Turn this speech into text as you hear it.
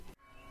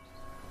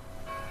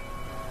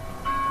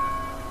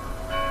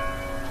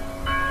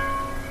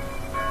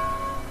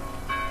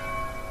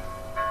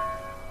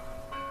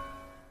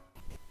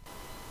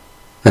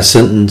A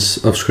sentence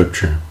of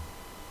Scripture.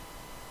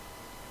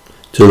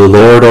 To the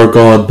Lord our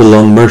God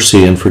belong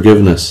mercy and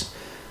forgiveness,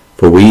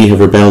 for we have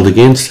rebelled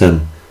against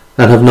him,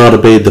 and have not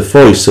obeyed the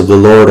voice of the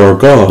Lord our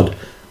God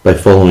by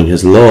following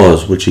his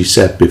laws which he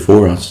set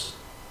before us.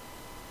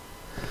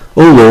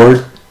 O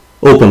Lord,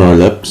 open our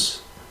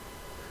lips,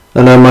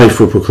 and our mouth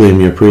will proclaim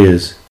your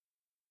praise.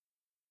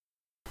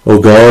 O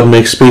God,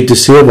 make speed to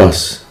save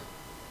us.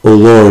 O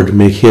Lord,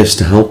 make haste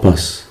to help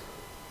us.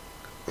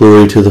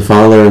 Glory to the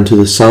Father, and to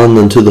the Son,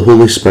 and to the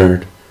Holy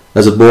Spirit,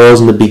 as it was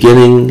in the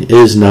beginning,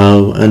 is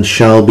now, and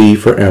shall be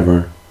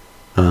forever.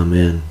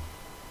 Amen.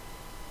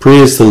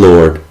 Praise the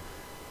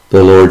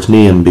Lord's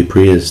name be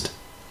praised.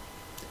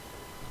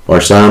 Our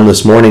psalm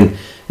this morning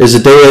is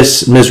a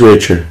Deus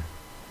Misericordiae,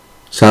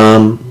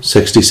 Psalm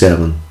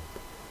 67.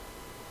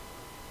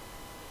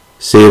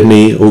 Save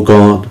me, O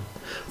God,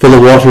 for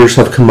the waters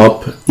have come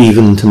up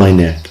even to my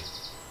neck.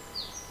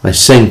 I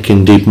sink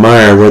in deep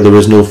mire where there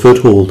is no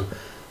foothold.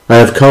 I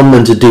have come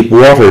into deep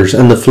waters,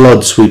 and the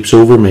flood sweeps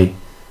over me.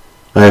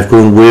 I have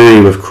grown weary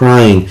with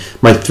crying,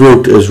 my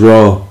throat is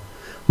raw.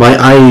 My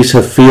eyes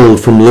have failed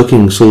from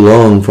looking so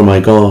long for my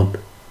God.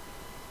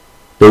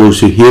 Those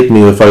who hate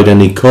me without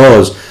any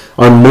cause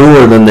are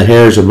more than the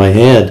hairs of my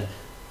head.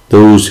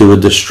 Those who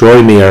would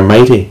destroy me are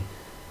mighty.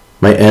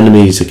 My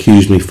enemies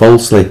accuse me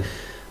falsely.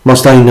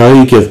 Must I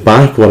now give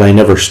back what I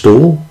never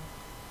stole?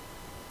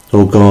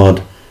 O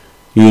God,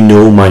 you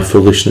know my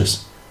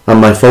foolishness, and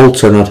my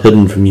faults are not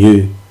hidden from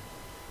you.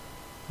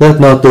 Let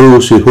not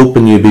those who hope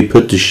in you be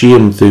put to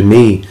shame through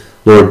me,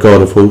 Lord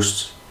God of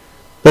hosts.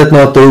 Let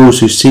not those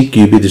who seek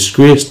you be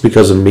disgraced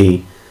because of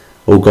me,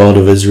 O God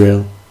of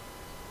Israel.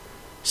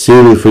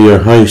 Zeal for your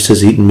house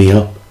has eaten me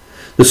up.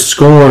 The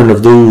scorn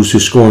of those who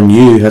scorn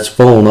you has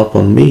fallen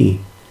upon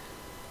me.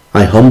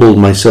 I humbled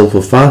myself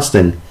with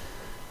fasting,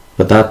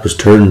 but that was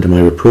turned to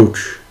my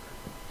reproach.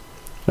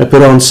 I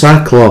put on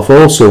sackcloth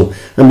also,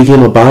 and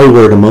became a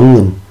byword among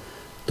them.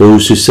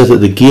 Those who sit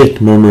at the gate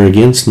murmur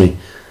against me,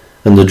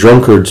 and the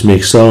drunkards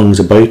make songs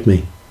about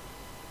me.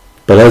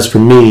 But as for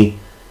me,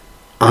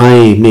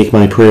 I make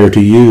my prayer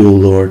to you, O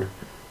Lord,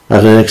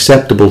 at an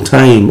acceptable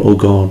time, O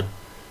God.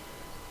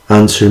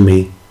 Answer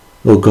me,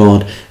 O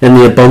God, in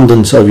the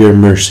abundance of your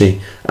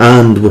mercy,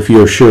 and with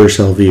your sure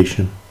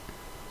salvation.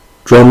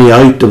 Draw me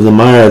out of the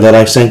mire that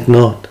I sank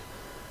not.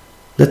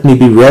 Let me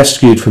be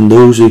rescued from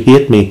those who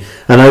hate me,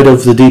 and out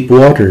of the deep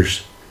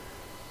waters.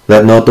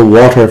 Let not the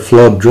water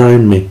flood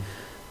drown me,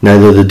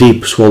 neither the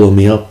deep swallow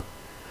me up.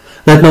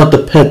 Let not the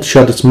pit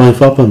shut its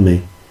mouth upon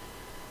me.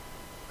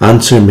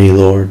 Answer me,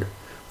 Lord,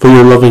 for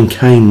your loving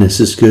kindness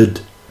is good.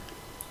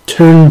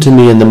 Turn to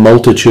me in the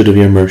multitude of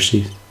your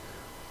mercies.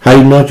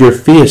 Hide not your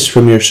face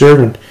from your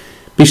servant.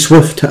 Be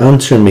swift to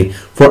answer me,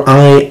 for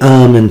I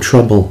am in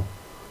trouble.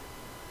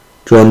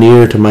 Draw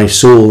near to my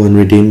soul and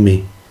redeem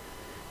me.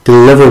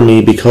 Deliver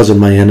me because of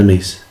my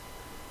enemies.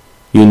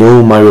 You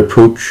know my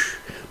reproach,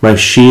 my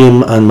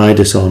shame, and my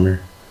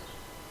dishonour.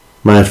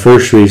 My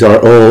adversaries are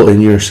all in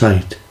your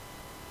sight.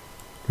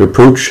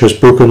 Reproach has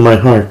broken my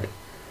heart.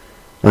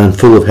 I am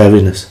full of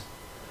heaviness.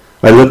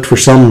 I looked for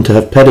some to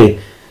have pity,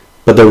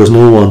 but there was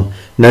no one,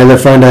 neither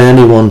found I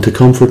any one to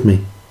comfort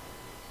me.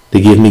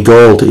 They gave me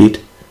gall to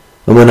eat,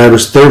 and when I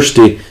was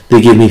thirsty,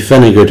 they gave me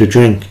vinegar to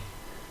drink.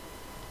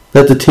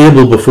 Let the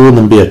table before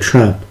them be a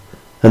trap,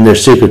 and their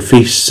sacred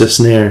feasts a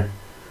snare.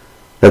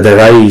 Let their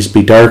eyes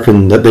be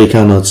darkened that they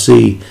cannot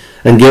see,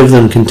 and give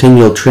them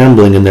continual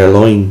trembling in their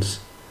loins.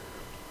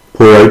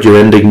 Pour out your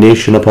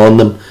indignation upon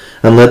them,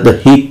 and let the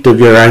heat of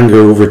your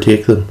anger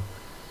overtake them.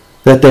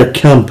 Let their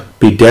camp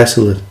be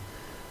desolate,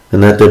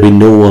 and let there be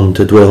no one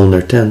to dwell in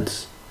their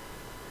tents.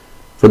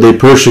 For they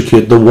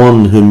persecute the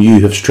one whom you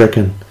have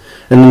stricken,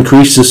 and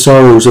increase the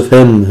sorrows of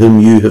him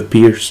whom you have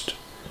pierced.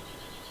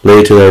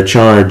 Lay to their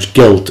charge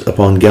guilt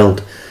upon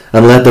guilt,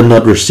 and let them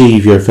not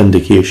receive your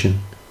vindication.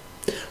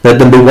 Let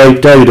them be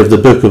wiped out of the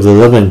book of the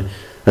living,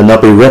 and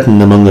not be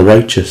written among the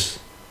righteous.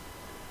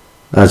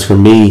 As for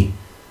me,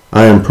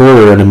 I am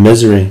poor and in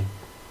misery.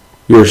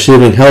 Your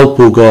saving help,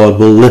 O God,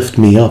 will lift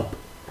me up.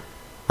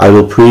 I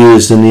will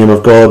praise the name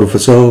of God with a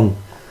song.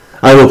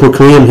 I will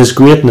proclaim his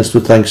greatness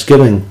with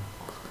thanksgiving.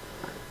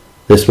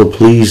 This will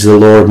please the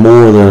Lord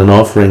more than an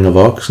offering of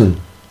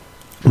oxen,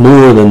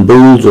 more than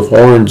bulls with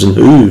horns and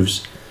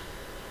hooves.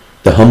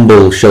 The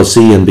humble shall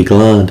see and be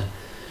glad.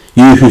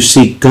 You who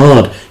seek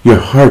God, your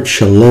heart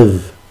shall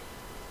live.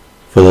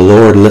 For the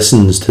Lord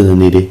listens to the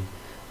needy,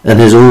 and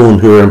his own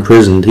who are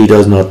imprisoned he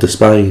does not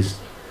despise.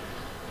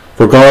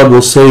 For God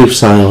will save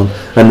Sion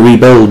and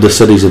rebuild the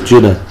cities of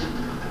Judah.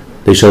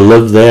 They shall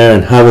live there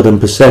and have it in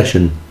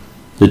possession.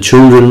 The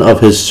children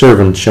of his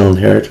servants shall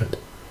inherit it,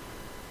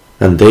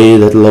 and they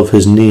that love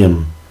his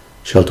name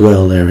shall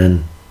dwell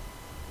therein.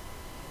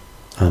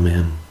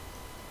 Amen.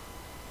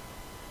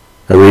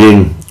 A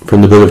reading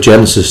from the book of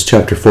Genesis,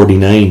 chapter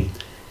 49,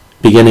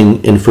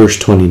 beginning in verse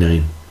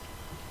 29.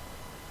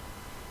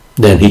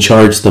 Then he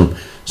charged them,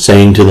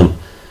 saying to them,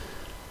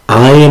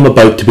 I am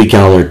about to be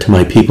gathered to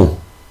my people.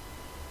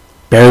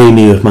 Bury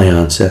me with my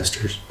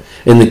ancestors,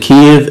 in the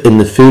cave in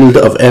the field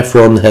of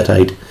Ephron the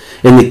Hittite,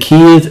 in the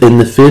cave in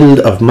the field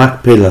of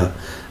Machpelah,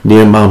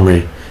 near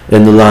Mamre,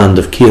 in the land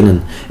of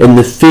Canaan, in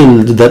the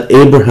field that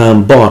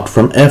Abraham bought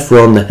from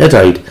Ephron the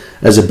Hittite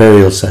as a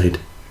burial site.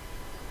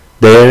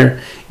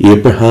 There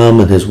Abraham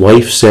and his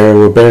wife Sarah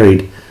were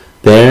buried.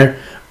 There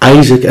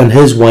Isaac and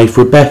his wife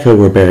Rebekah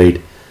were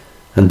buried.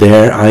 And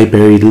there I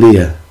buried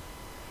Leah.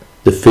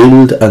 The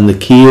field and the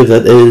cave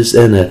that is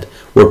in it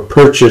were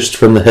purchased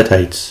from the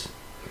Hittites.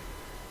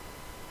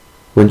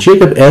 When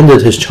Jacob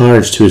ended his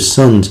charge to his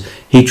sons,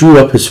 he drew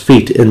up his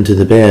feet into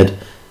the bed,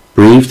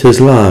 breathed his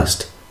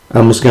last,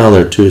 and was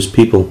gathered to his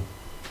people.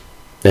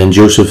 Then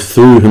Joseph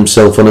threw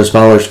himself on his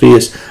father's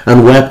face,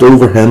 and wept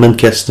over him and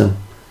kissed him.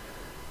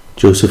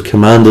 Joseph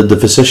commanded the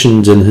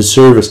physicians in his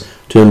service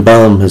to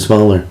embalm his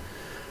father.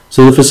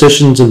 So the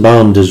physicians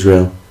embalmed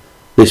Israel.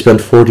 They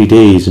spent 40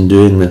 days in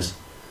doing this,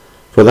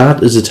 for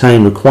that is the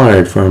time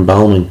required for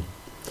embalming.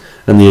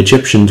 And the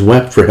Egyptians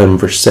wept for him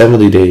for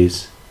 70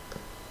 days.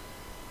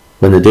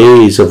 When the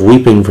days of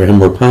weeping for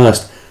him were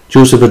past,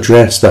 Joseph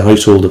addressed the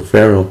household of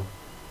Pharaoh.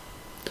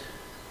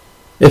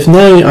 If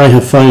now I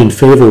have found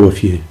favour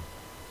with you,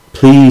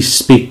 please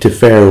speak to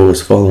Pharaoh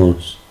as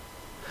follows.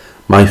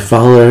 My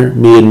father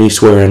made me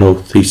swear an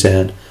oath, he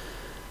said.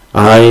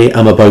 I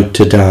am about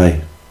to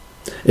die.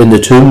 In the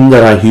tomb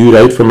that I hewed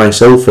out for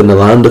myself in the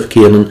land of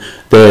Canaan,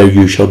 there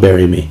you shall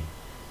bury me.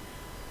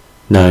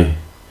 Now,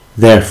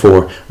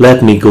 therefore,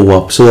 let me go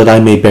up, so that I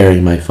may bury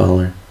my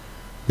father.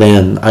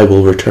 Then I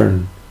will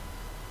return.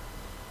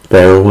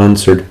 Pharaoh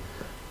answered,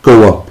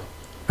 Go up,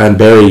 and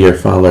bury your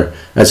father,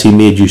 as he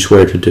made you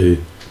swear to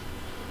do.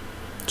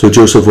 So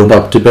Joseph went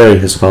up to bury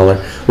his father.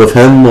 With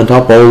him went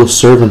up all the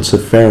servants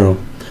of Pharaoh,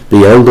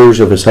 the elders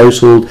of his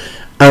household,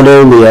 and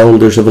all the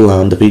elders of the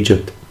land of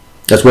Egypt,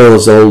 as well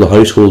as all the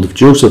household of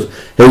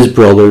Joseph, his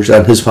brothers,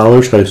 and his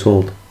father's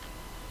household.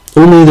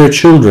 Only their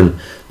children,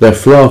 their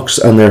flocks,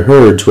 and their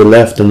herds were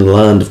left in the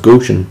land of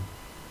Goshen.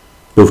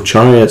 Both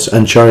chariots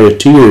and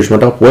charioteers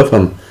went up with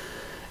him.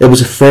 It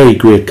was a very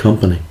great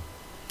company.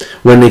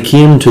 When they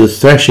came to the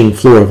threshing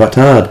floor of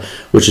Atad,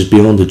 which is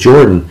beyond the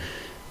Jordan,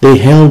 they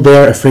held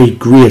there a very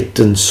great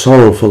and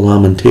sorrowful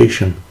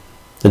lamentation.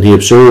 And he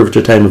observed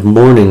a time of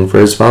mourning for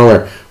his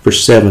father for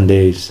 7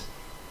 days.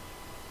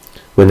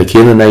 When the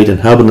Canaanite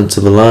inhabitants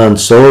of the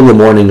land saw the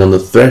mourning on the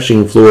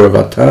threshing floor of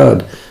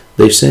Atad,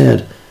 they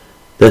said,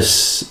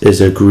 This is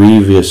a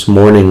grievous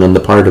mourning on the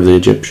part of the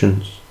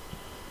Egyptians.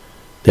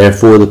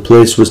 Therefore the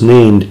place was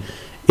named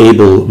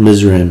Abel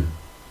Mizraim.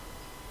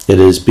 It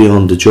is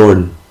beyond the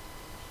Jordan.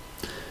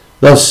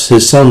 Thus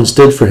his sons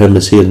did for him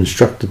as he had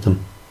instructed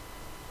them.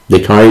 They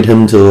carried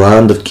him to the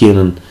land of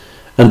Canaan,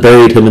 and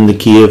buried him in the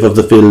cave of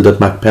the field of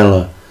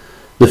Machpelah,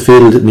 the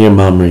field near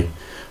Mamre,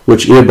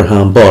 which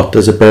Abraham bought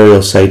as a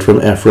burial site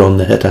from Ephron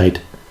the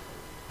Hittite.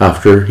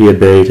 After he had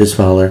buried his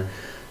father,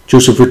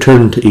 Joseph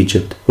returned to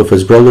Egypt with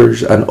his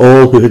brothers and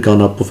all who had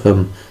gone up with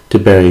him to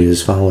bury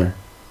his father.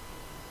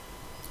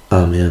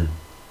 Amen.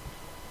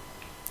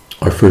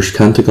 Our first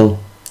canticle,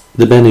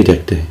 the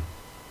Benedicite.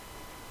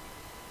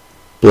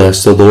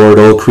 Bless the Lord,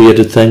 all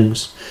created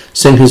things.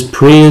 Sing his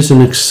praise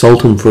and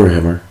exalt him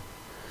forever.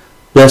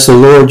 Bless the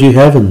Lord, you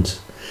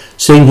heavens.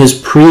 Sing his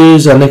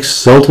praise and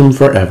exalt him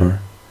forever.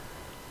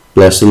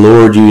 Bless the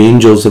Lord, you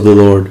angels of the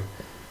Lord.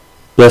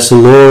 Bless the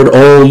Lord,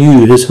 all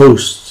you his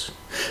hosts.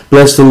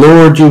 Bless the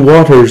Lord, you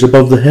waters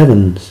above the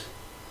heavens.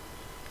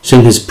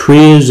 Sing his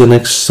praise and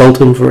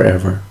exalt him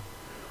forever.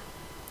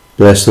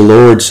 Bless the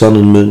Lord, sun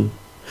and moon.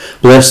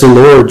 Bless the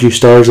Lord, you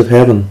stars of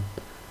heaven.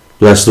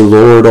 Bless the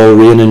Lord, all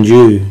rain and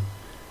dew.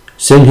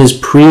 Sing his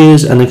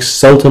praise and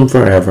exalt him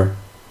forever.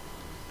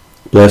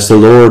 Bless the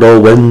Lord,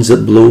 all winds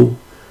that blow.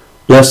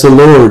 Bless the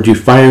Lord, you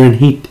fire and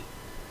heat.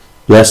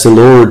 Bless the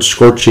Lord,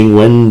 scorching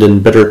wind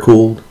and bitter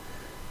cold.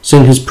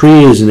 Sing his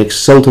praise and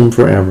exalt him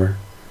forever.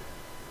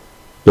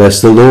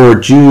 Bless the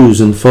Lord, dews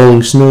and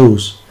falling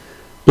snows.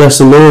 Bless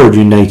the Lord,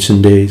 you nights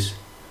and days.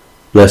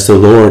 Bless the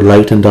Lord,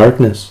 light and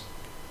darkness.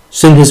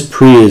 Sing his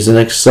praise and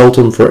exalt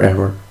him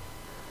forever.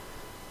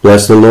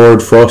 Bless the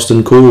Lord, frost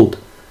and cold.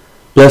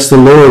 Bless the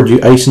Lord, you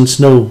ice and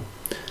snow.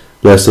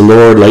 Bless the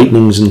Lord,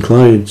 lightnings and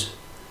clouds.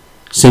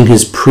 Sing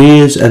his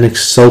praise and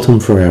exalt him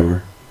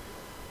forever.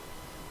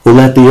 O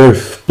let the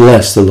earth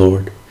bless the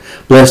Lord.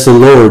 Bless the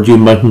Lord, you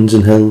mountains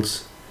and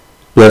hills.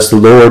 Bless the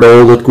Lord,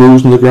 all that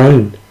grows in the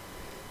ground.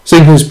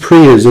 Sing his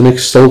praise and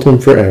exalt him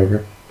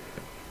forever.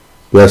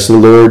 Bless the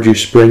Lord, you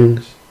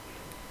springs.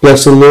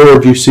 Bless the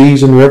Lord, you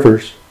seas and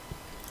rivers.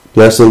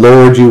 Bless the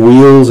Lord, you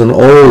wheels and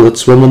all that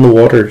swim in the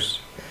waters.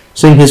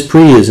 Sing his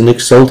praise and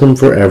exalt him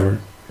forever.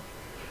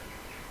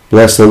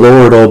 Bless the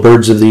Lord, all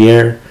birds of the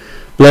air.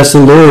 Bless the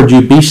Lord,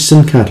 you beasts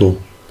and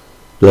cattle.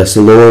 Bless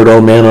the Lord,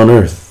 all men on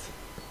earth.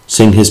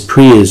 Sing his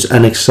praise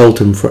and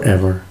exalt him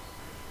forever.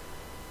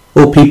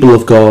 O people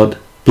of God,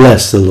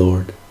 bless the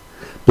Lord.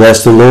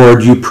 Bless the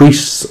Lord, you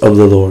priests of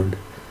the Lord.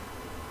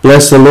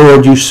 Bless the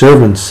Lord, you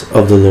servants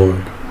of the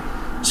Lord.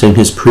 Sing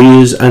his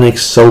praise and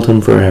exalt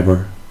him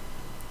forever.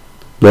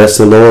 Bless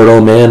the Lord,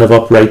 all men of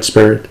upright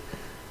spirit.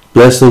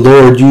 Bless the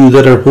Lord, you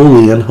that are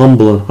holy and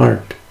humble in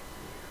heart.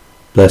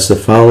 Bless the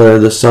Father,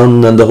 the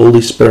Son, and the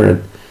Holy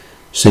Spirit.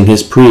 sing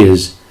his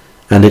praise,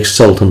 and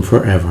exalt him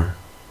forever.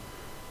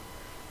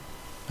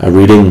 A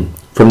reading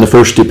from the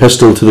first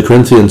epistle to the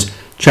Corinthians,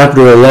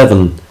 chapter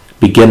 11,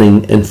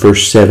 beginning in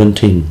verse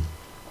 17.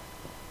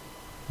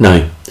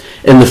 Now,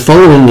 in the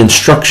following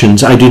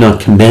instructions I do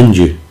not commend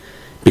you,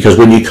 because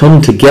when you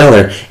come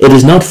together, it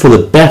is not for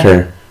the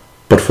better,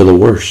 but for the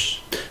worse.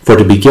 For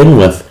to begin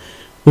with,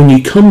 when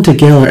you come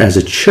together as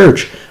a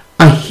church,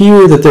 I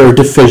hear that there are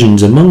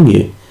divisions among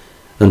you,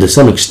 and to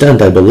some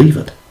extent I believe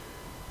it.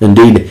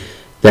 Indeed,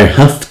 there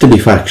have to be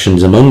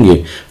factions among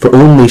you, for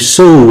only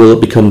so will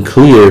it become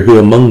clear who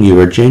among you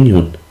are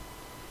genuine.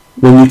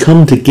 When you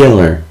come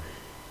together,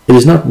 it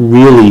is not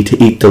really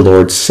to eat the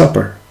Lord's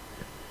Supper.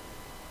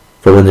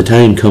 For when the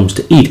time comes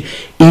to eat,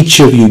 each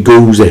of you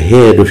goes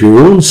ahead with your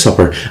own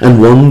supper,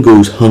 and one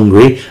goes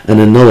hungry, and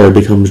another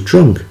becomes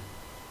drunk.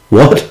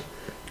 What?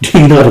 Do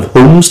you not have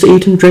homes to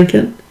eat and drink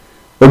in?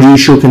 Or do you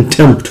show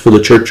contempt for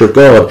the church of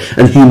God,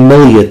 and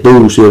humiliate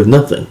those who have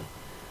nothing?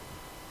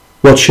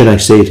 What should I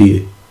say to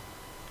you?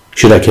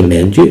 Should I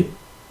commend you?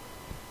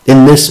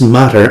 In this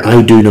matter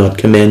I do not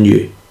commend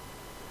you.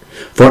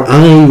 For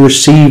I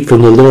received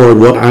from the Lord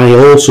what I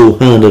also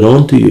handed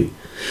on to you,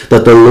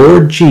 that the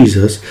Lord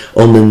Jesus,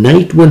 on the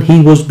night when he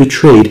was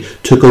betrayed,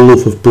 took a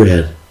loaf of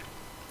bread,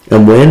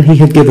 and when he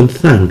had given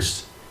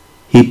thanks,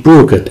 he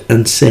broke it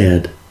and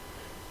said,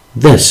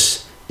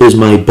 "This is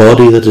my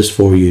body that is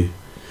for you.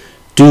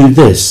 Do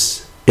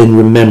this in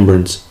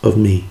remembrance of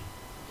me."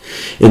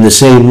 In the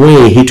same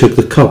way he took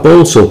the cup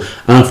also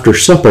after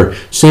supper,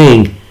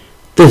 saying,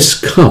 "This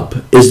cup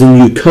is the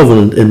new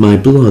covenant in my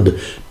blood.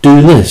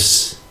 Do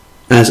this,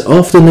 as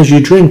often as you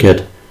drink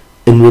it,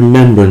 in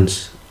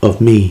remembrance of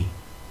me.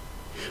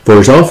 For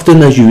as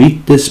often as you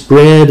eat this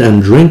bread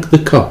and drink the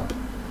cup,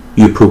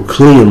 you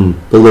proclaim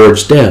the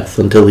Lord's death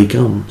until he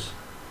comes.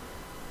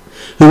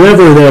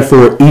 Whoever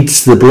therefore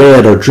eats the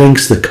bread or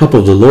drinks the cup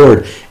of the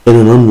Lord in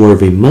an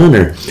unworthy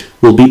manner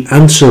will be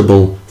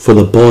answerable for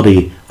the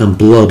body and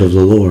blood of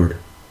the Lord.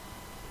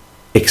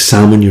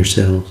 Examine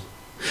yourselves,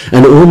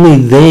 and only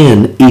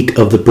then eat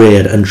of the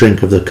bread and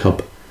drink of the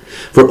cup.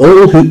 For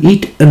all who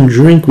eat and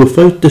drink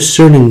without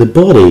discerning the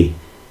body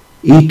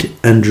eat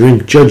and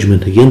drink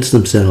judgment against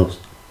themselves.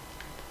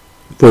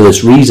 For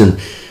this reason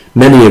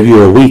many of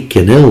you are weak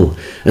and ill,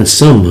 and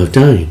some have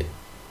died.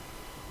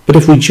 But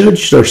if we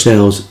judged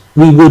ourselves,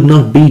 we would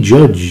not be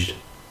judged.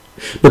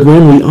 But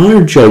when we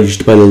are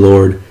judged by the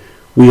Lord,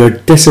 we are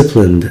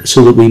disciplined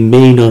so that we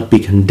may not be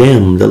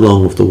condemned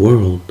along with the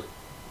world.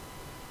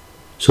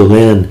 So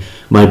then,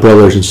 my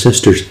brothers and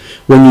sisters,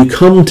 when you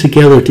come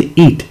together to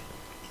eat,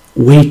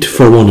 wait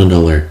for one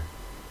another.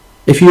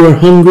 If you are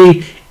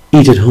hungry,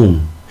 eat at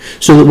home,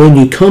 so that when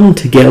you come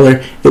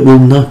together, it will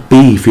not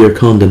be for your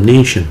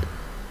condemnation.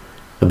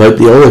 About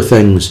the other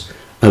things,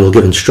 I will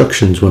give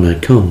instructions when I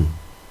come.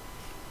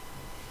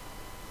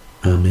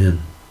 Amen.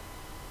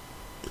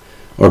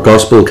 Our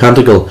Gospel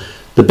Canticle,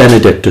 the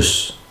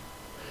Benedictus.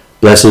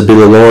 Blessed be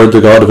the Lord, the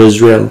God of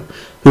Israel,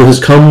 who has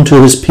come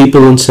to his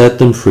people and set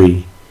them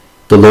free.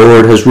 The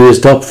Lord has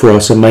raised up for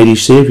us a mighty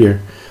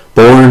Saviour,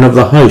 born of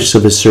the house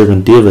of his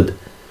servant David.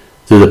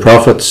 Through the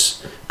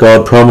prophets,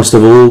 God promised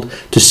of old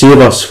to save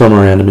us from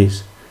our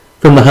enemies,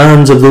 from the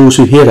hands of those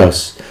who hate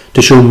us,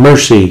 to show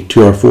mercy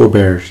to our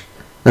forebears,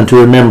 and to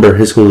remember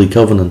his holy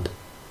covenant.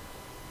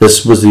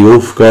 This was the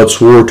oath God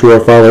swore to our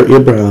father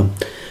Abraham,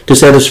 to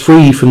set us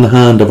free from the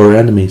hand of our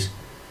enemies,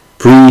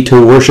 free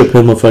to worship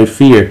him without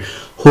fear,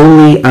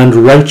 holy and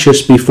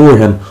righteous before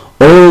him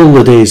all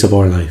the days of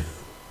our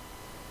life.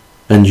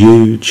 And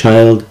you,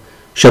 child,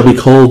 shall be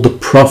called the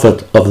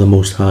prophet of the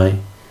Most High,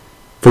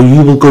 for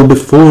you will go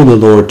before the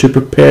Lord to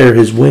prepare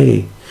his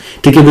way,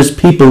 to give his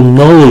people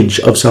knowledge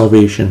of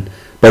salvation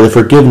by the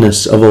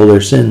forgiveness of all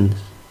their sins.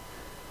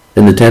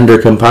 In the tender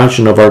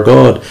compassion of our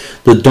God,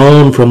 the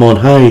dawn from on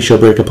high shall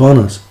break upon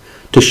us,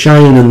 to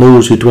shine on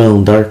those who dwell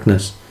in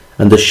darkness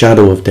and the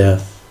shadow of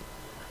death,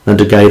 and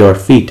to guide our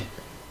feet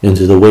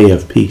into the way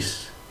of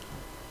peace.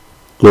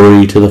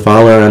 Glory to the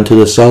Father, and to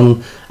the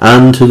Son,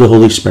 and to the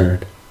Holy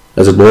Spirit,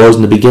 as it was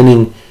in the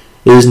beginning,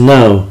 is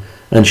now,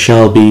 and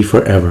shall be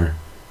forever.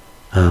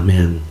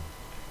 Amen.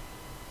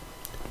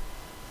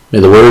 May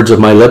the words of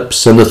my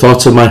lips and the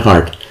thoughts of my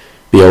heart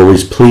be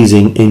always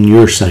pleasing in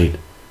your sight,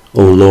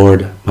 O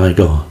Lord my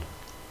God.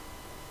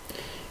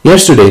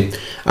 Yesterday,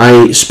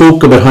 I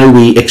spoke about how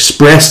we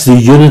express the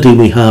unity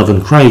we have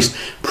in Christ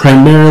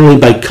primarily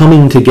by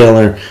coming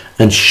together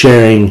and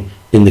sharing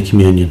in the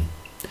communion.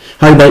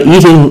 How by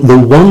eating the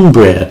one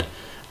bread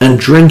and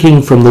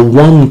drinking from the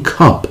one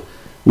cup,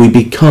 we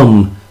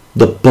become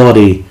the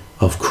body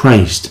of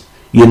Christ,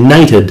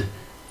 united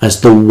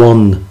as the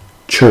one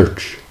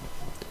church.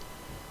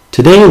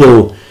 Today,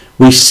 though,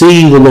 we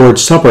see the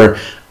Lord's Supper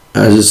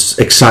as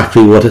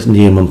exactly what its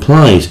name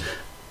implies,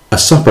 a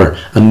supper,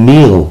 a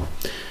meal.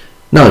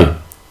 Now,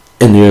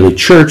 in the early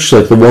church,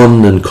 like the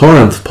one in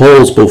Corinth,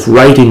 Paul's both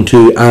writing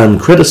to and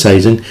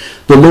criticizing,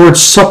 the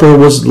Lord's Supper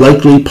was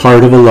likely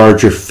part of a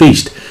larger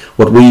feast,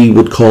 what we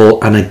would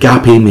call an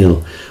agape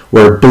meal,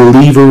 where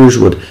believers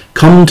would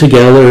come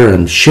together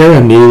and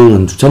share a meal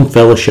and some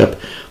fellowship,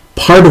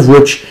 part of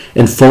which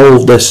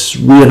involved this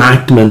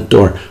reenactment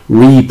or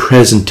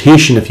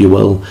representation, if you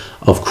will,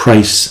 of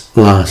Christ's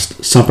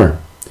Last Supper.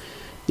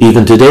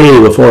 Even today,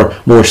 with our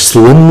more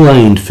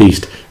slimlined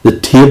feast, the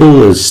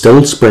table is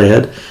still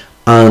spread,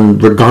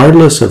 and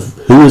regardless of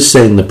who is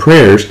saying the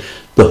prayers,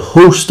 the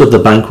host of the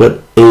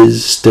banquet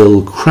is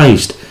still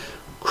Christ,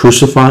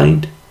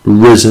 crucified,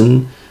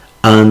 risen,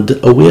 and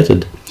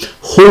awaited,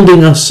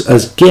 holding us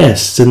as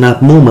guests in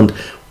that moment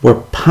where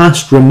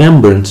past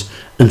remembrance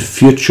and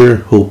future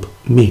hope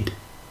meet.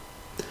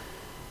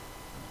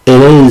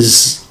 It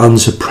is,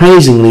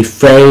 unsurprisingly,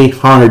 very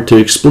hard to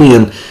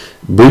explain,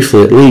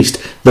 briefly at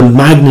least, the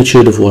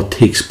magnitude of what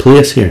takes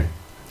place here.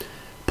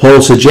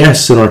 Paul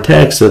suggests in our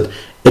text that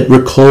it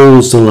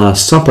recalls the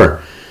Last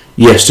Supper.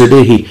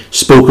 Yesterday he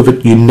spoke of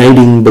it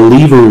uniting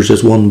believers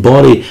as one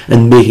body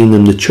and making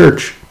them the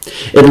church.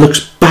 It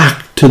looks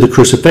back to the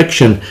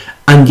crucifixion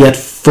and yet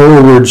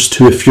forwards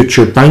to a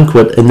future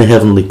banquet in the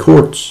heavenly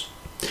courts.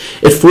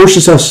 It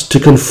forces us to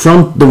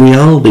confront the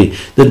reality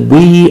that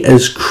we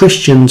as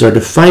Christians are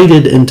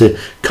divided into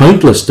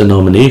countless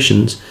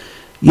denominations,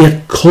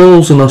 yet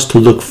calls on us to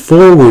look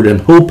forward in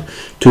hope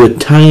to a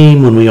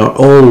time when we are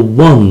all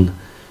one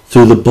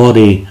through the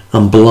body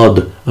and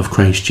blood of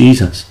Christ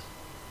Jesus.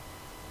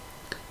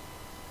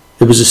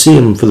 It was the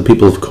same for the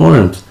people of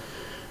Corinth.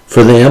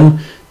 For them,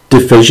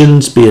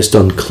 divisions based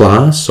on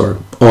class or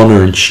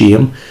honour and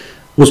shame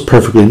was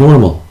perfectly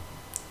normal.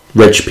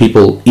 Rich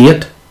people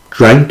ate,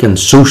 drank and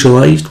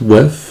socialised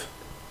with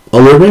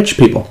other rich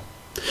people.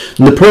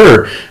 And the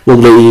poor, well,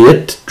 they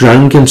ate,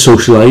 drank and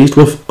socialised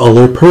with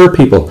other poor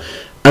people.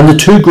 And the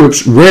two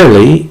groups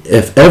rarely,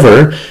 if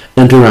ever,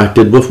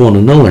 interacted with one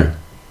another.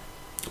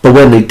 But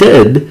when they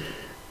did,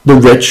 the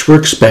rich were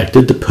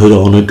expected to put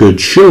on a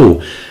good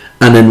show.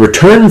 And in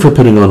return for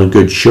putting on a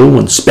good show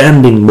and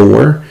spending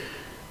more,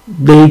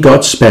 they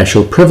got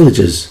special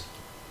privileges.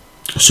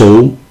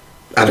 So,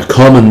 at a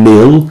common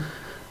meal,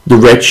 the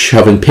rich,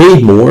 having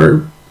paid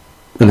more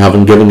and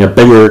having given a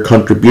bigger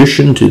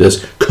contribution to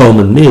this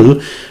common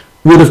meal,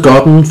 would have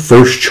gotten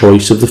first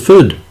choice of the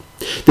food.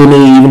 They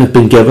may even have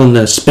been given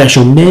a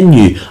special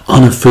menu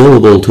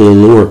unavailable to the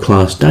lower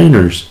class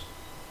diners.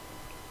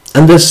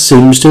 And this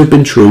seems to have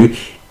been true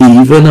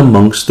even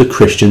amongst the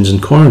Christians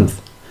in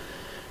Corinth.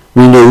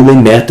 We know they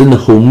met in the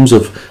homes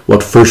of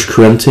what 1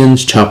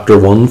 Corinthians chapter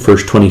 1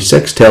 verse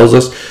 26 tells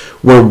us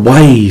were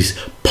wise,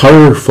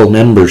 powerful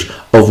members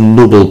of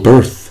noble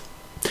birth.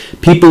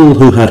 People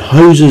who had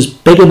houses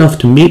big enough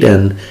to meet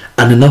in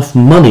and enough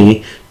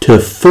money to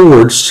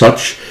afford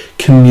such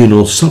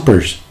communal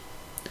suppers.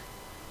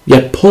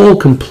 Yet Paul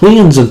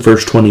complains in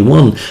verse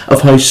 21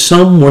 of how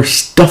some were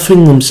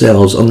stuffing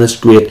themselves on this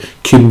great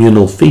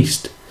communal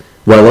feast,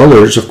 while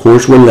others, of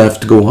course, were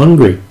left to go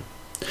hungry.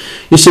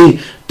 You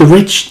see, the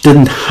rich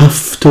didn't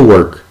have to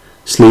work.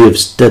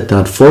 Slaves did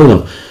that for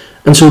them,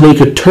 and so they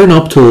could turn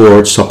up to the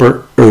Lord's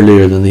Supper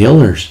earlier than the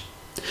others.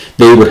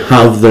 They would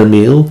have their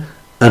meal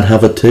and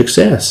have it to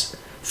excess,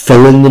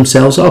 filling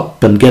themselves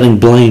up and getting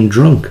blind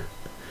drunk.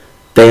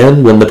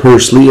 Then, when the poor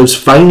slaves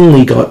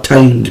finally got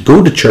time to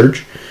go to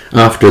church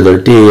after their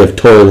day of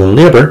toil and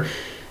labour,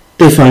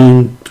 they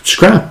found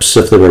scraps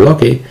if they were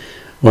lucky,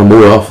 or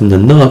more often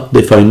than not,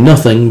 they found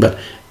nothing but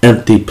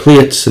empty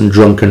plates and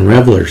drunken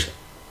revellers.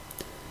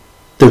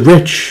 The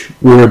rich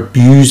were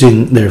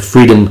abusing their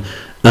freedom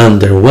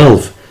and their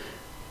wealth,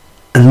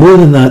 and more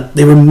than that,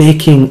 they were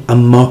making a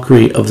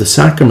mockery of the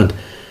sacrament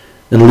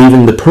and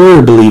leaving the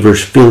poor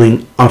believers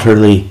feeling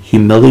utterly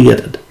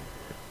humiliated.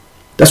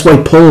 That's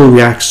why Paul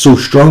reacts so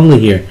strongly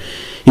here.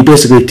 He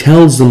basically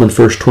tells them in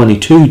verse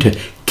 22 to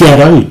get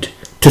out,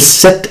 to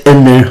sit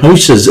in their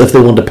houses if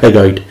they want to pig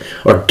out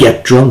or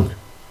get drunk.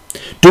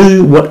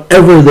 Do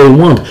whatever they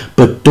want,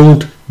 but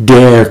don't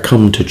dare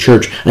come to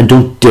church and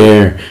don't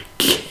dare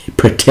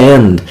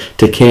pretend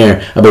to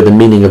care about the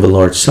meaning of the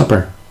Lord's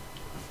Supper.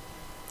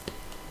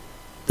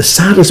 The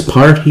saddest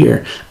part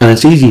here, and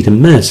it's easy to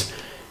miss,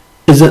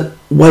 is that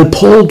while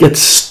Paul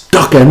gets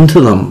stuck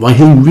into them, while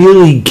he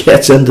really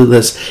gets into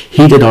this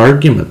heated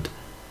argument,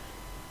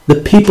 the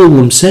people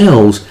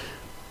themselves,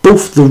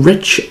 both the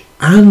rich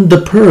and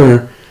the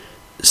poor,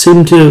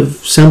 seem to have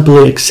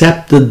simply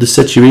accepted the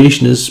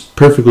situation as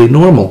perfectly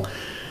normal.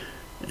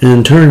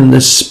 In turn,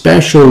 this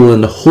special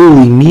and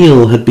holy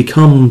meal had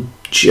become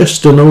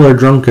just another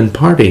drunken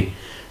party,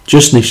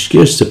 just an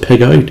excuse to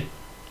pig out.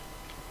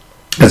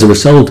 As a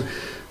result,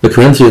 the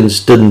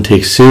Corinthians didn't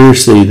take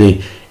seriously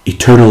the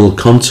eternal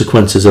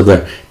consequences of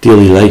their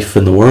daily life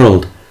in the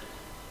world.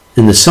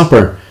 In the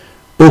supper,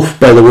 both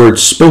by the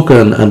words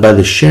spoken and by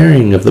the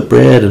sharing of the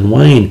bread and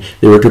wine,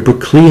 they were to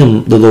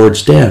proclaim the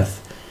Lord's death,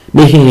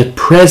 making it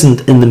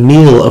present in the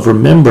meal of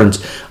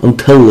remembrance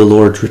until the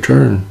Lord's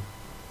return.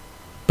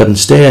 But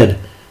instead,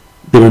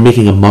 they were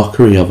making a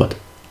mockery of it,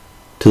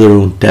 to their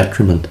own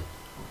detriment.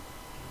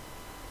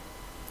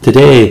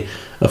 Today,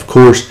 of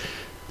course,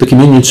 the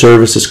communion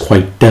service is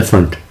quite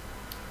different,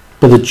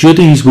 but the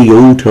duties we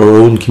owe to our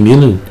own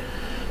communion,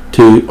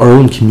 to our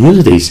own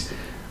communities,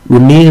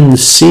 remain the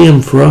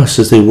same for us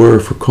as they were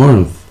for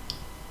Corinth.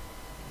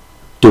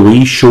 Do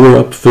we shore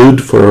up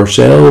food for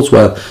ourselves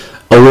while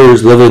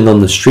others living on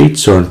the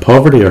streets or in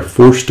poverty are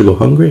forced to go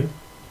hungry?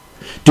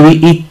 Do we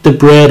eat the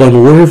bread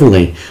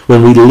unworthily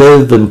when we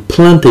live in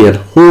plenty and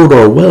hoard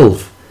our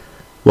wealth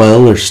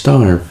while others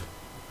starve?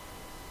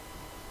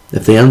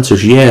 If the answer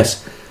is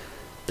yes,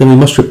 then we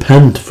must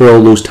repent for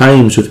all those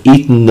times we've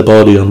eaten the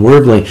body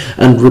unworthily,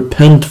 and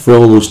repent for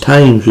all those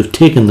times we've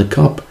taken the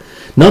cup,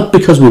 not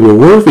because we were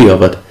worthy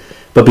of it,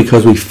 but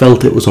because we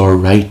felt it was our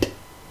right.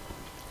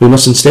 We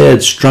must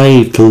instead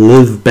strive to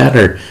live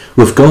better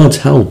with God's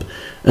help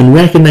and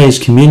recognise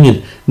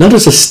communion not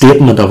as a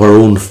statement of our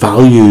own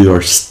value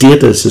or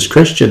status as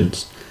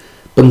Christians,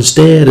 but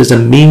instead as a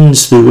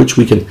means through which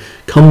we can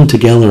come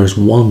together as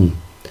one,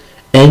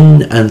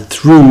 in and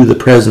through the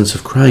presence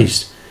of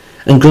Christ,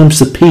 and glimpse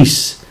the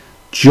peace,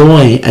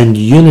 joy and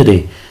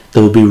unity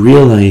that will be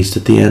realised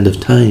at the end of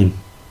time.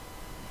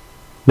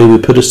 May we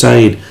put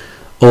aside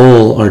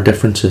all our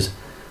differences,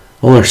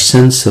 all our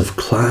sense of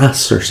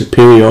class or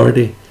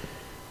superiority,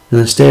 and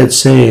instead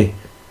say,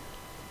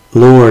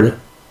 Lord,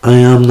 I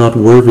am not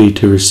worthy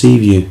to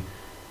receive you,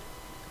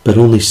 but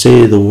only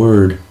say the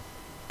word,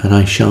 and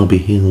I shall be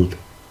healed.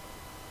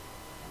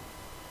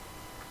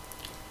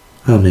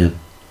 Amen.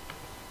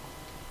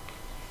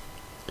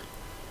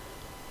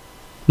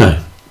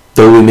 Now,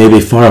 though we may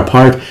be far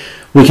apart,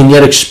 we can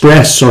yet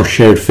express our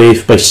shared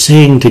faith by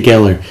saying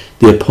together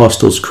the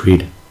Apostles'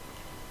 Creed.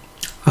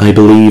 I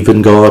believe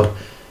in God,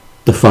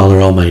 the Father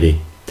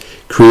Almighty,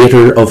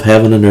 creator of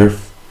heaven and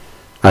earth.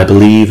 I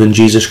believe in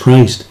Jesus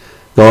Christ,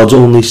 God's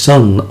only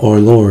Son, our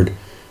Lord,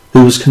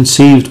 who was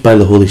conceived by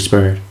the Holy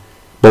Spirit,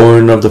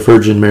 born of the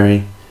Virgin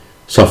Mary,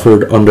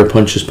 suffered under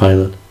Pontius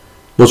Pilate,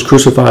 was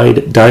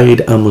crucified,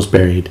 died, and was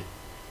buried.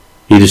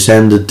 He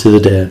descended to the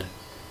dead.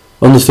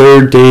 On the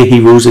third day he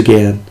rose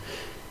again.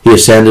 He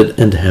ascended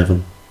into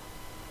heaven.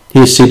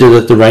 He is seated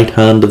at the right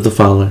hand of the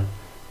Father,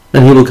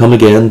 and he will come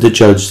again to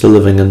judge the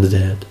living and the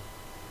dead.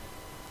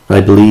 I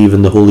believe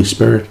in the Holy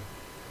Spirit,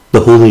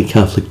 the Holy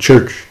Catholic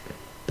Church,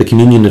 the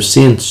communion of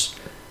saints,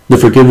 the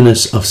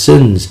forgiveness of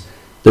sins,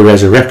 the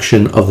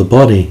resurrection of the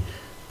body,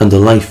 and the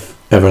life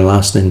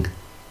everlasting.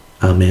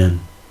 Amen.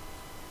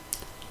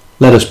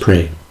 Let us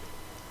pray.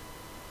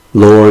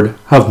 Lord,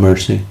 have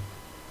mercy.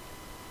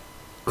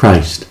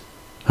 Christ,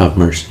 have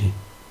mercy.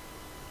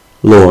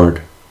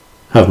 Lord,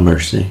 have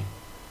mercy.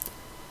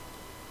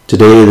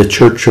 Today the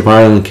Church of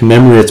Ireland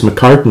commemorates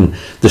MacCartan,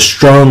 the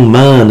strong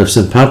man of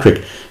St.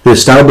 Patrick, who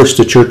established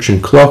the church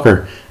in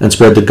Clocher and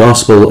spread the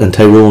gospel in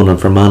Tyrone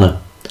and Fermanagh.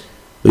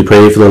 We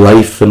pray for the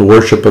life and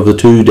worship of the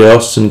two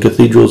diocesan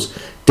cathedrals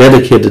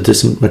dedicated to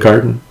St.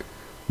 MacCartan,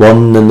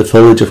 one in the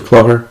village of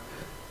Clocher,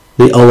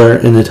 the other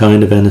in the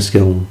town of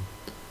Enniskillen.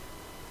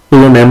 We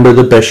remember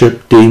the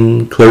bishop,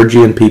 dean,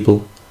 clergy and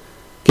people,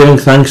 giving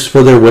thanks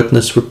for their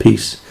witness for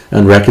peace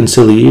and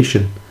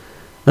reconciliation,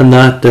 and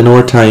that in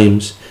our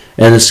times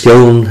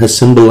Enniskillen has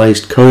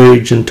symbolised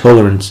courage and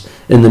tolerance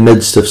in the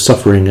midst of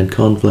suffering and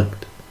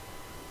conflict.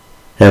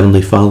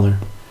 Heavenly Father,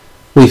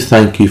 we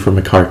thank you for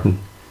MacCartan,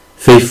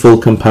 faithful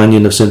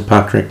companion of St.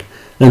 Patrick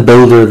and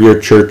builder of your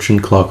church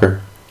in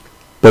Clocher.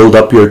 Build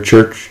up your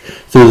church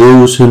through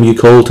those whom you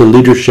call to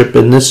leadership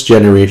in this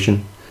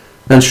generation,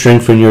 and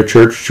strengthen your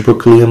church to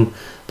proclaim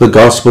the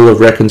gospel of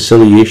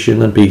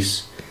reconciliation and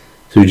peace,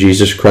 through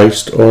Jesus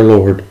Christ our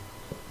Lord.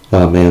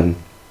 Amen.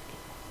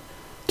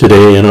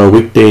 Today in our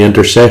weekday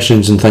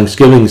intercessions and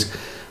thanksgivings,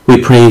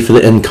 we pray for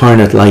the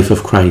incarnate life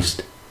of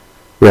Christ,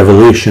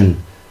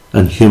 revelation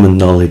and human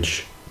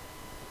knowledge.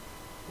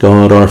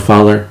 God our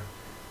Father,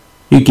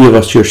 you gave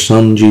us your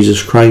Son,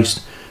 Jesus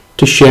Christ,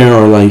 to share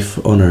our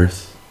life on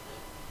earth,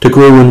 to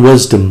grow in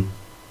wisdom,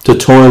 to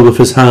toil with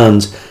his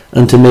hands,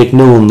 and to make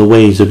known the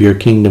ways of your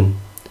kingdom.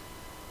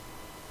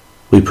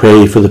 We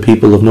pray for the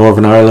people of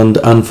Northern Ireland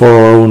and for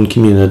our own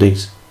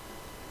communities.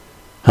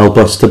 Help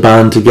us to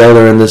band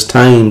together in this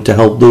time to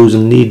help those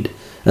in need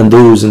and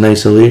those in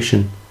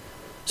isolation,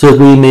 so that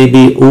we may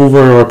be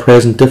over our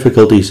present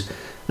difficulties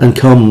and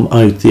come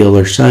out the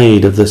other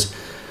side of this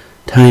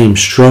time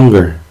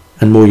stronger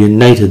and more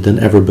united than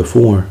ever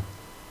before.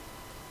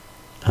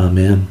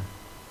 Amen.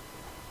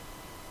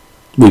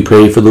 We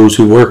pray for those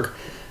who work,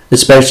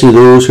 especially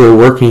those who are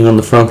working on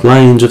the front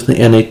lines of the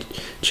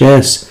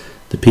NHS,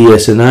 the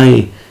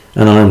PSNI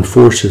and armed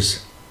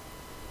forces.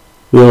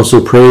 We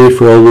also pray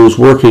for all those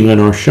working in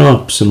our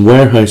shops and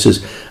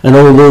warehouses and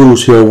all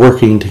those who are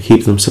working to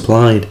keep them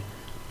supplied.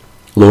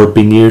 Lord,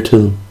 be near to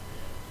them.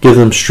 Give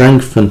them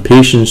strength and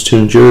patience to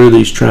endure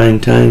these trying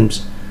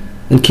times,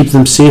 and keep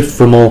them safe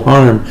from all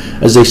harm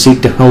as they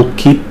seek to help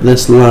keep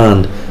this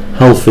land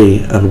healthy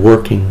and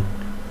working.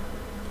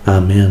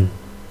 Amen.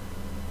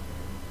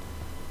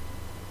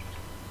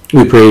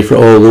 We pray for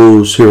all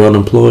those who are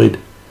unemployed,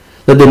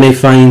 that they may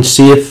find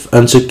safe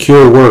and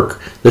secure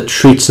work that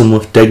treats them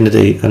with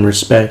dignity and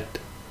respect.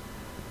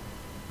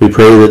 We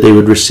pray that they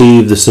would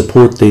receive the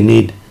support they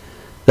need,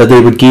 that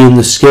they would gain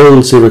the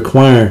skills they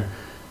require,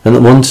 and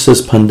that once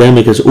this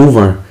pandemic is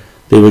over,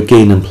 they would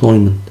gain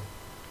employment.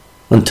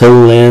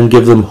 Until then,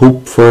 give them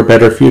hope for a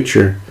better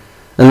future,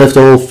 and lift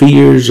all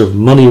fears of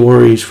money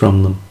worries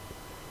from them.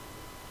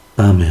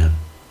 Amen.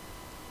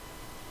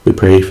 We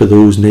pray for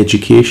those in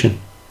education,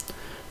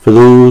 for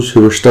those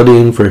who are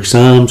studying for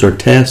exams or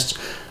tests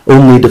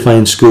only to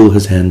find school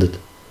has ended,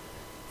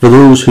 for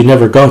those who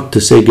never got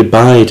to say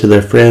goodbye to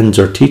their friends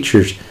or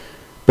teachers,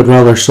 but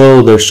rather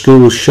saw their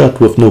schools shut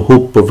with no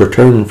hope of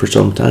return for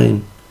some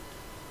time.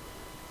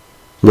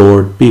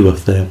 Lord, be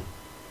with them.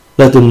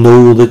 Let them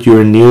know that you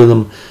are near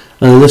them,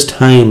 and this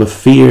time of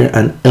fear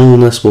and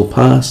illness will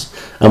pass,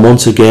 and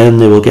once again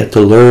they will get to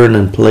learn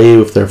and play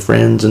with their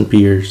friends and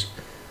peers.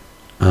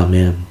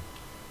 Amen.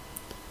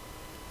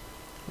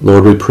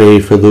 Lord, we pray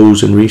for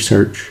those in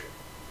research,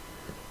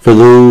 for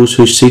those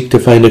who seek to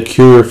find a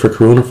cure for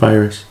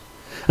coronavirus,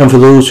 and for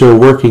those who are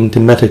working to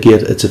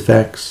mitigate its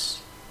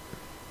effects.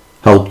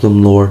 Help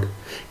them, Lord.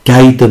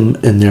 Guide them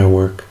in their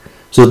work,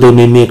 so that they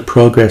may make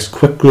progress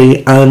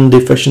quickly and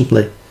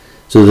efficiently,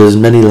 so that as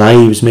many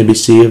lives may be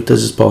saved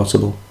as is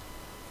possible.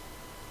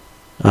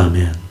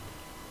 Amen.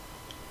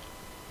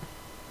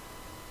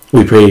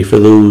 We pray for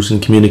those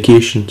in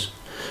communications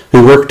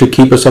who work to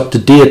keep us up to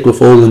date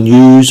with all the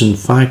news and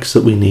facts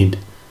that we need.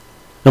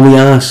 And we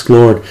ask,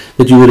 Lord,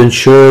 that you would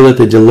ensure that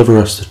they deliver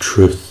us the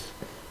truth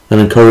and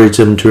encourage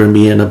them to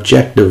remain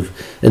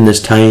objective in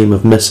this time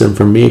of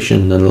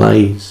misinformation and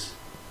lies.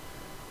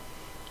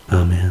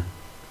 Amen.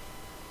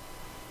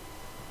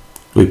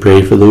 We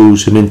pray for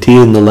those who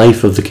maintain the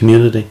life of the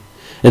community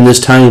in this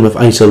time of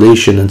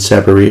isolation and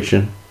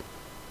separation.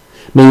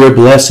 May your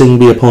blessing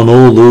be upon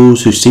all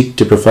those who seek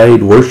to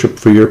provide worship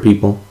for your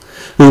people,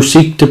 who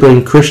seek to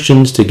bring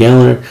Christians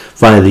together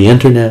via the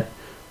internet,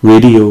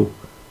 radio,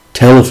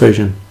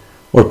 television,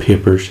 or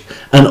papers,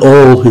 and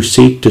all who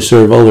seek to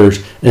serve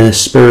others in a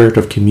spirit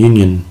of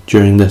communion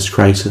during this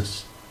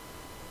crisis.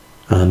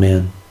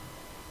 Amen.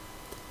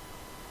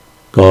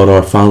 God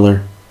our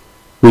Father,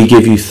 we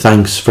give you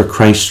thanks for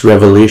Christ's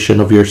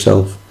revelation of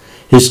yourself,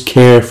 his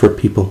care for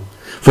people,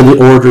 for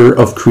the order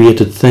of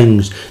created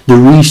things, the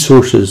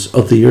resources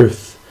of the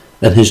earth,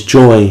 and his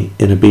joy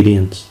in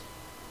obedience.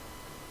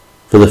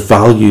 For the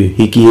value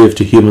he gave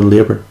to human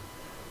labour,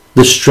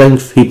 the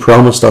strength he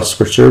promised us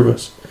for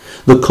service,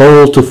 the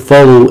call to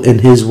follow in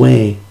his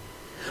way,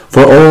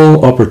 for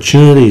all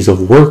opportunities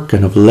of work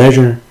and of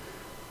leisure,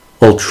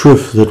 all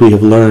truth that we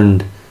have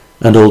learned,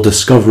 and all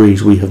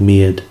discoveries we have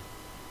made.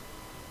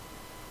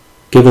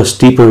 Give us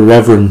deeper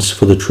reverence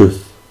for the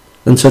truth,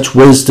 and such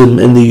wisdom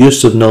in the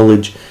use of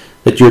knowledge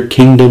that your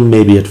kingdom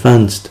may be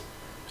advanced,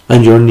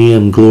 and your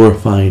name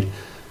glorified,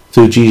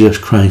 through Jesus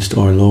Christ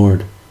our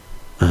Lord.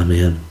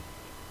 Amen.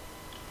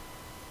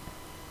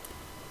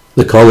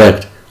 The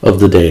Collect of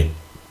the Day.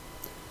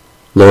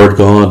 Lord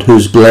God,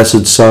 whose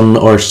blessed Son,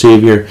 our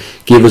Saviour,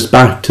 gave us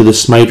back to the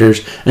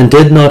smiters, and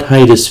did not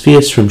hide his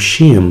face from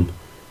shame,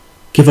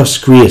 give us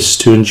grace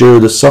to endure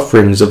the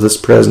sufferings of this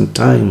present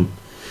time,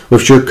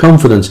 with sure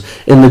confidence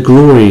in the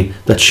glory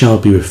that shall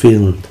be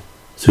revealed,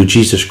 through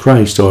Jesus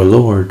Christ our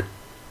Lord.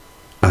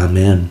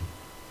 Amen.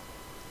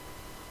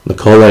 The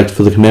Collect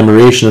for the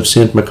commemoration of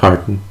St.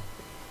 Macartan.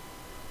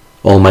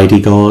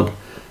 Almighty God,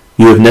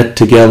 you have knit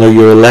together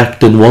your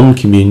elect in one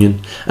communion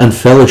and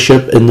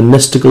fellowship in the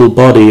mystical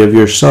body of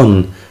your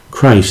Son,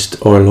 Christ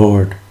our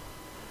Lord.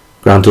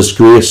 Grant us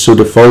grace so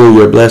to follow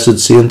your blessed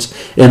saints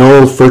in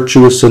all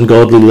virtuous and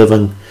godly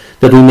living,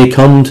 that we may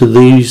come to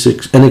these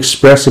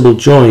inexpressible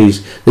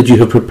joys that you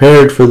have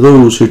prepared for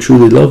those who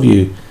truly love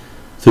you,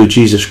 through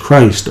Jesus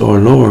Christ our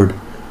Lord.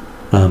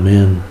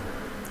 Amen.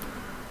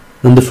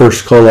 And the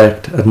first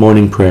Collect at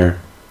morning prayer.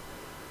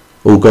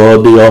 O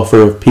God, the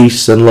author of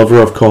peace and lover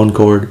of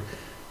concord,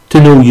 to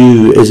know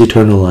you is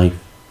eternal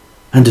life,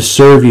 and to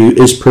serve you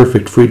is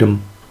perfect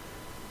freedom.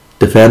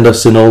 Defend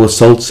us in all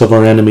assaults of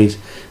our enemies,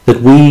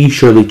 that we,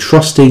 surely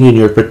trusting in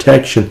your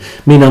protection,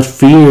 may not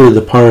fear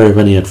the power of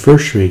any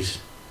adversaries.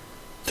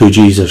 Through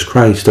Jesus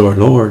Christ our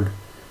Lord.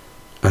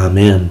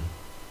 Amen.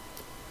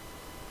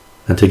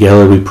 And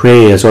together we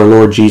pray as our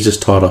Lord Jesus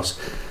taught us.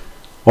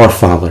 Our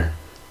Father,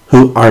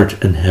 who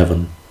art in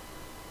heaven,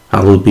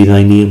 hallowed be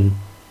thy name.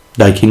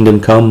 Thy kingdom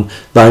come,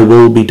 thy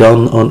will be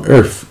done on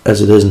earth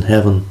as it is in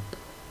heaven.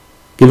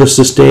 Give us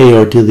this day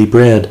our daily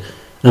bread,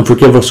 and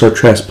forgive us our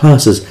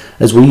trespasses,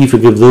 as we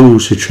forgive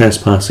those who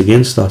trespass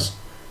against us.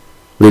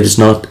 Lead us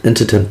not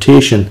into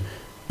temptation,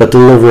 but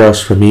deliver us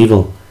from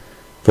evil.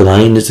 For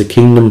thine is the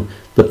kingdom,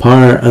 the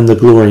power, and the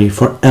glory,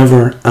 for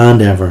ever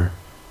and ever.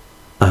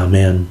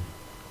 Amen.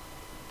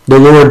 The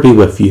Lord be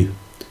with you,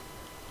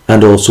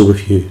 and also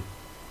with you.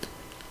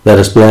 Let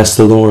us bless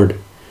the Lord.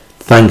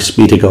 Thanks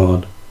be to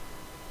God.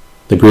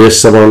 The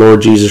grace of our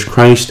Lord Jesus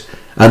Christ,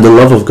 and the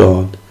love of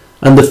God,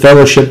 and the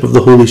fellowship of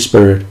the Holy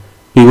Spirit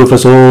be with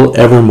us all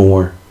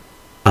evermore.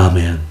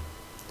 Amen.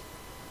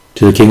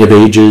 To the King of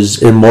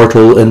ages,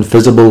 immortal,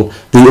 invisible,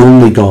 the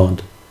only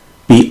God,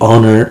 be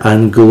honour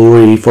and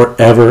glory for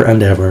ever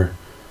and ever.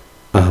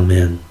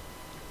 Amen.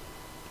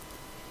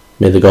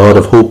 May the God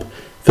of hope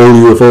fill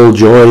you with all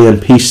joy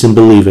and peace in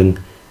believing,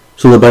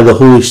 so that by the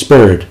Holy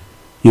Spirit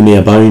you may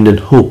abound in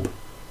hope.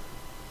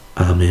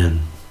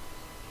 Amen.